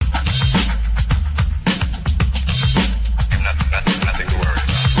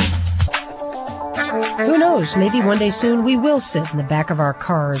knows, maybe one day soon we will sit in the back of our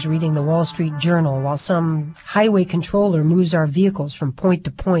cars reading the Wall Street Journal while some highway controller moves our vehicles from point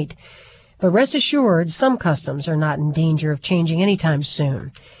to point. But rest assured, some customs are not in danger of changing anytime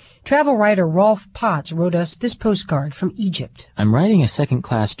soon. Travel writer Rolf Potts wrote us this postcard from Egypt. I'm riding a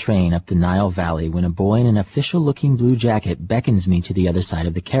second-class train up the Nile Valley when a boy in an official-looking blue jacket beckons me to the other side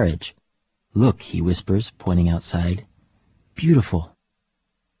of the carriage. "Look," he whispers, pointing outside. "Beautiful."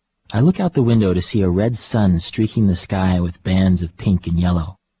 I look out the window to see a red sun streaking the sky with bands of pink and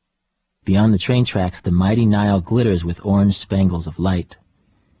yellow. Beyond the train tracks, the mighty Nile glitters with orange spangles of light.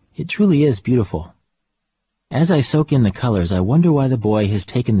 It truly is beautiful. As I soak in the colors, I wonder why the boy has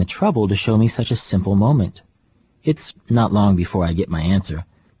taken the trouble to show me such a simple moment. It's not long before I get my answer.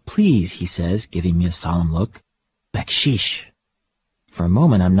 "Please," he says, giving me a solemn look. "Baksheesh." For a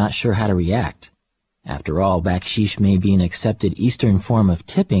moment, I'm not sure how to react. After all, baksheesh may be an accepted Eastern form of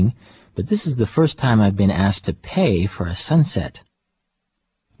tipping, but this is the first time I've been asked to pay for a sunset.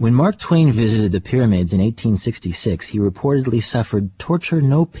 When Mark Twain visited the pyramids in 1866, he reportedly suffered torture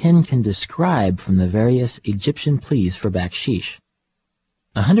no pen can describe from the various Egyptian pleas for baksheesh.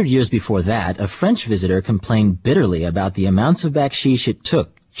 100 years before that, a French visitor complained bitterly about the amounts of baksheesh it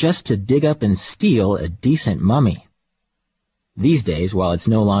took just to dig up and steal a decent mummy. These days, while it's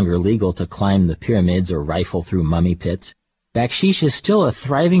no longer legal to climb the pyramids or rifle through mummy pits, baksheesh is still a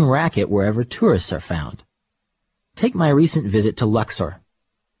thriving racket wherever tourists are found. Take my recent visit to Luxor.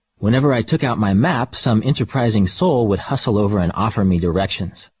 Whenever I took out my map, some enterprising soul would hustle over and offer me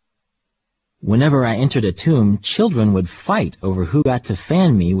directions. Whenever I entered a tomb, children would fight over who got to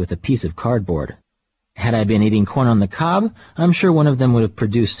fan me with a piece of cardboard. Had I been eating corn on the cob, I'm sure one of them would have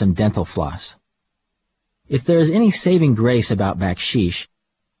produced some dental floss. If there is any saving grace about baksheesh,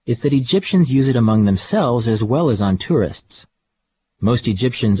 it's that Egyptians use it among themselves as well as on tourists. Most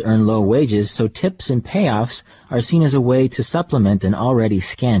Egyptians earn low wages, so tips and payoffs are seen as a way to supplement an already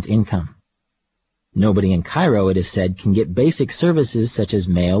scant income. Nobody in Cairo, it is said, can get basic services such as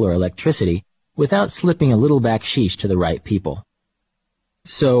mail or electricity without slipping a little baksheesh to the right people.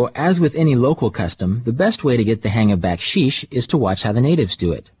 So, as with any local custom, the best way to get the hang of baksheesh is to watch how the natives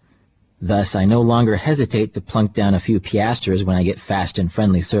do it. Thus, I no longer hesitate to plunk down a few piastres when I get fast and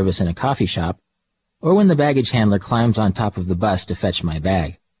friendly service in a coffee shop, or when the baggage handler climbs on top of the bus to fetch my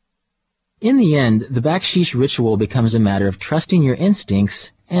bag. In the end, the baksheesh ritual becomes a matter of trusting your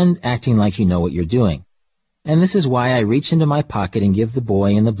instincts and acting like you know what you're doing. And this is why I reach into my pocket and give the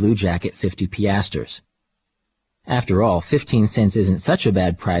boy in the blue jacket 50 piastres. After all, 15 cents isn't such a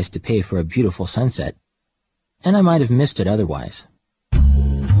bad price to pay for a beautiful sunset, and I might have missed it otherwise.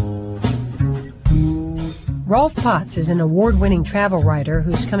 Rolf Potts is an award-winning travel writer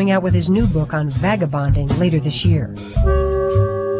who's coming out with his new book on vagabonding later this year.